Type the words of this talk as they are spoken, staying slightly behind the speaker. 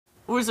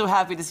We're so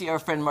happy to see our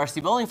friend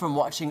Marcy Bowling from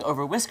Watching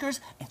Over Whiskers,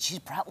 and she's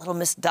brought little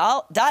Miss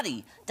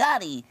Dottie.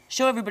 Dottie,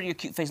 show everybody your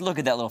cute face. Look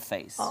at that little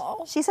face.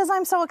 Oh. She says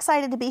I'm so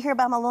excited to be here,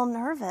 but I'm a little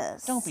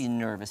nervous. Don't be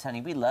nervous,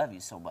 honey. We love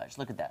you so much.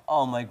 Look at that.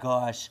 Oh my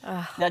gosh.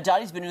 Now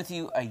Dottie's been with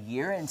you a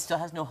year and still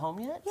has no home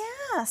yet?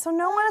 Yeah, so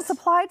no one has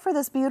applied for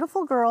this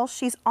beautiful girl.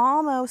 She's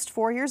almost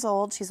 4 years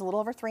old. She's a little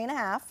over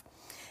 3.5.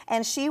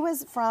 And she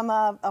was from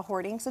a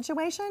hoarding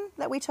situation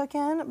that we took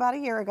in about a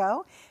year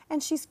ago.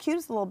 And she's cute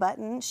as a little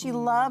button. She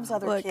loves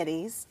other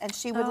kitties, and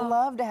she would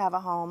love to have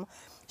a home.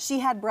 She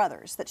had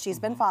brothers that she's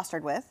been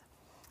fostered with.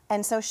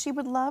 And so she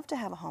would love to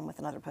have a home with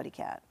another putty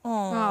cat.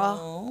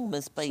 Oh,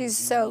 Miss Baby. She's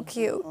so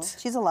cute.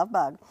 She's a love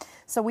bug.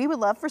 So we would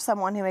love for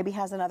someone who maybe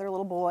has another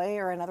little boy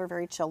or another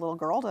very chill little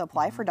girl to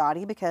apply for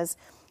Dottie, because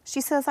she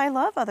says, I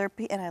love other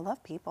people, and I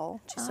love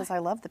people. She says, I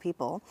love the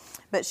people.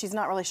 But she's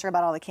not really sure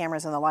about all the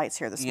cameras and the lights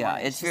here this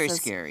morning. Yeah, it's very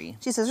scary.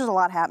 She says there's a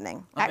lot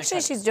happening.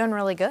 Actually, she's doing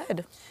really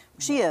good.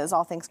 She is,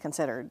 all things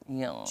considered.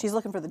 Yeah. She's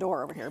looking for the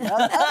door over here. But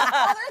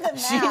other than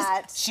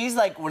that... She's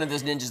like one of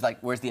those ninjas, like,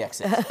 where's the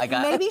exit? I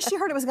got Maybe she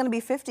heard it was going to be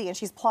 50 and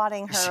she's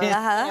plotting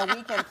her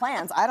weekend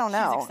plans. I don't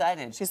know. She's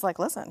excited. She's like,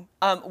 listen.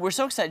 We're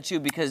so excited, too,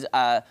 because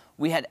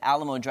we had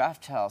Alamo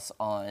Draft House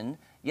on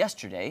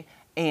yesterday.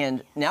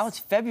 And now it's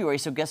February,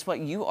 so guess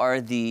what? You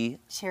are the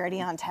Charity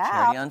on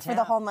Tap for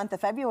the whole month of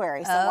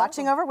February. So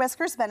Watching Over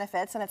Whiskers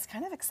benefits, and it's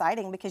kind of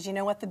exciting because you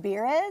know what the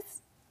beer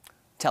is?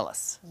 Tell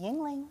us.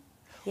 Yingling.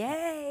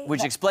 Yay. Would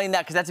you explain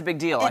that? Because that's a big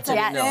deal. It's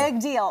a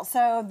big deal.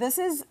 So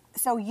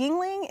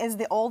Yingling is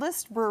the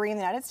oldest brewery in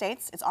the United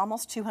States. It's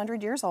almost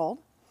 200 years old.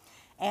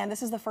 And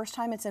this is the first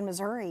time it's in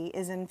Missouri,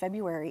 is in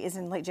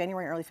late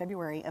January, early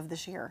February of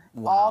this year.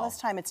 Wow. All this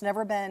time, it's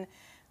never been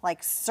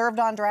like served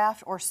on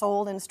draft or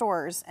sold in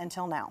stores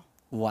until now.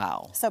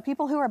 Wow. So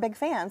people who are big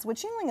fans,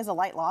 which Yingling is a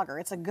light lager,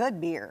 it's a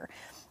good beer.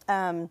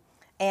 And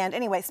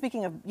anyway,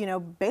 speaking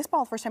of,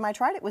 baseball, the first time I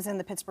tried it was in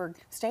the Pittsburgh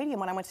Stadium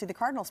when I went to see the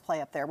Cardinals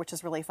play up there, which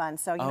is really fun.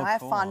 So, I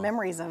have fond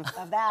memories of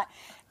that.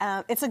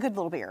 It's a good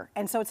little beer.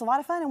 And so it's a lot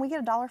of fun, and we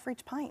get $1 for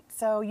each pint.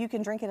 So you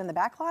can drink it in the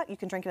back lot, you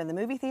can drink it in the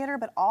movie theater,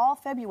 but all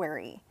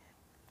February,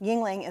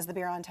 Yingling is the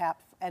beer on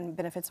tap and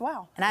benefits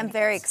well. And I'm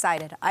very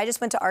excited. I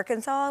just went to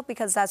Arkansas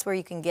because that's where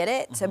you can get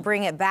it to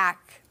bring it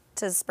back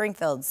to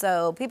Springfield.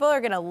 So people are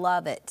going to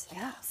love it.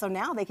 Yeah, so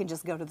now they can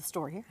just go to the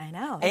store here. I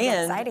know. And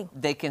it's exciting.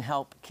 They can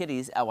help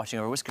kitties at Watching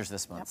Over Whiskers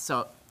this month. Yep.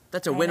 So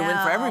that's a win-win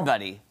for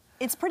everybody.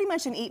 It's pretty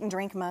much an eat and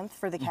drink month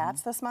for the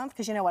cats this month,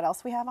 because you know what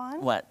else we have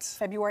on? What?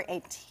 February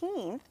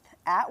 18th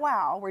at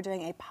WOW, we're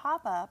doing a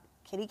pop-up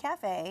kitty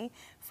cafe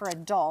for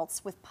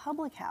adults with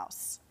Public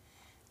House.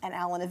 And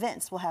Allen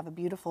Events will have a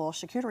beautiful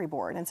charcuterie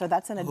board. And so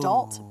that's an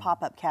adult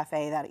pop-up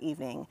cafe that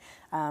evening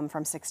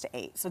from 6 to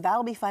 8. So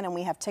that'll be fun, and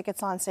we have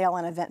tickets on sale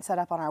and event set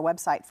up on our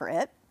website for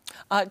it.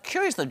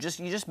 Curious though,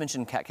 you just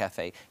mentioned Cat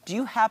Cafe. Do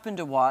you happen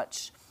to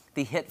watch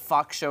the hit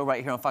Fox show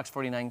right here on Fox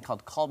 49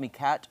 called Call Me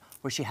Cat,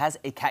 where she has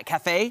a cat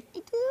cafe? I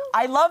do.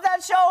 I love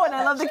that show, and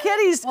I love the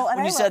kitties. Well,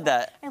 when you said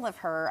that. I love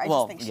her. I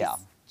just think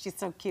she's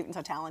so cute and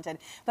so talented.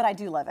 But I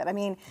do love it. I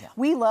mean,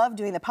 we love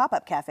doing the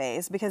pop-up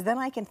cafes because then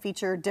I can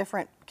feature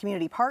different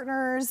community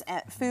partners,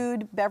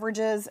 food,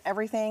 beverages,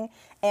 everything,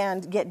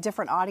 and get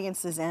different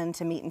audiences in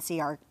to meet and see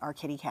our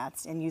kitty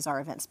cats and use our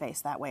event space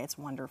that way. It's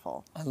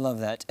wonderful. I love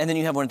that. And then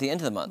you have one at the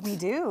end of the month. We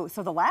do.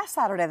 So the last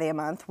Saturday of the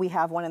month, we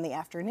have one in the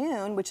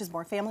afternoon, which is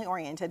more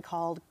family-oriented,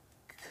 called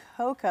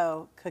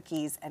Cocoa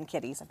Cookies and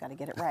Kitties. I've got to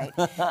get it right.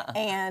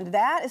 And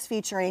that is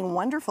featuring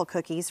wonderful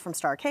cookies from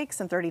Star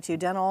Cakes, and 32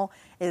 Dental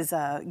is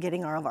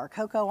getting all of our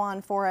cocoa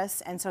on for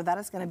us. And so that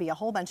is going to be a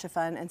whole bunch of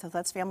fun. And so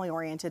that's family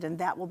oriented, and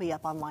that will be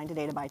up online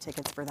today to buy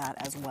tickets for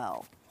that as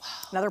well. Wow.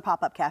 Another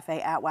pop-up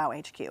cafe at WOW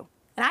HQ.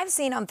 And I've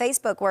seen on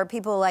Facebook where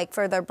people, like,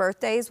 for their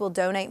birthdays will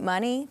donate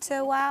money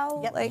to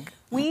WOW. Yep.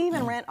 We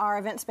even rent our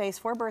event space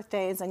for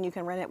birthdays, and you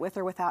can rent it with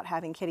or without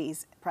having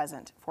kitties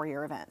present for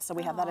your event. So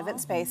we have that event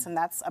space, and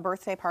that's a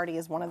birthday party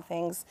is one of the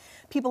things.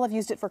 People have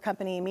used it for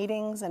company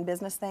meetings and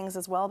business things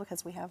as well,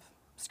 because we have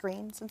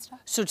screens and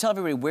stuff. So tell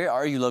everybody, where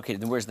are you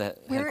located and where's the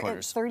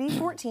headquarters? We're at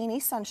 3014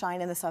 East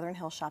Sunshine in the Southern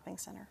Hills Shopping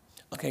Center.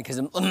 Okay, because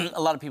a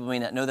lot of people may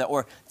not know that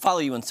or follow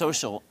you on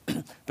social,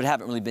 but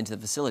haven't really been to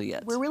the facility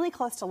yet. We're really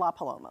close to La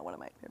Paloma, one of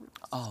my favorite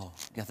places. Oh,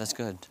 yeah, that's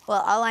good.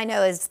 Well, all I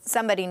know is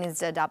somebody needs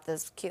to adopt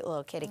this cute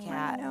little kitty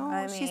cat.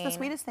 I mean, she's the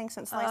sweetest thing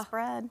since sliced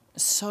bread.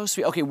 So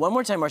sweet. Okay, one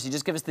more time, Marcy,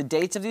 just give us the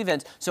dates of the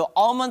events. So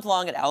all month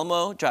long at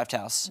Alamo Draft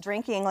House.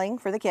 Drink Yingling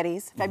for the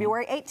kitties,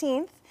 February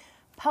 18th.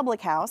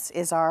 Public House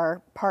is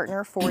our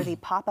partner for the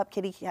pop-up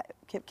kitty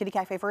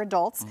cafe for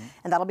adults,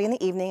 and that'll be in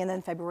the evening. And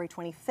then February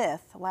 25th,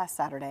 last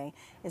Saturday,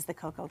 is the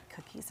Cocoa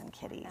Cookies and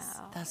Kitties.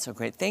 Wow. That's so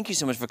great. Thank you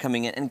so much for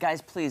coming in. And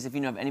guys, please, if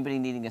you know of anybody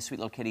needing a sweet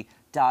little kitty,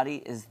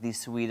 Dottie is the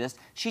sweetest.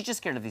 She's just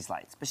scared of these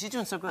lights, but she's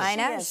doing so good. I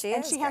know, she is.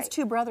 And she has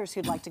 2 brothers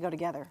who'd like to go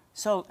together.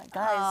 So,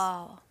 guys,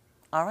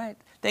 all right.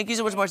 Thank you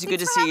so much, Marcy.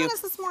 Thanks good to for see you. having us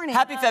this morning.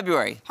 Happy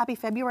February. Happy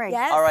February.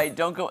 Yes. All right,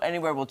 don't go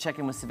anywhere. We'll check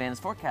in with Savannah's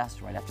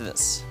forecast right after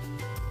this.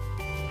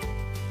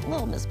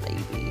 Little Miss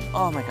Baby.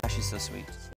 Oh my gosh, she's so sweet.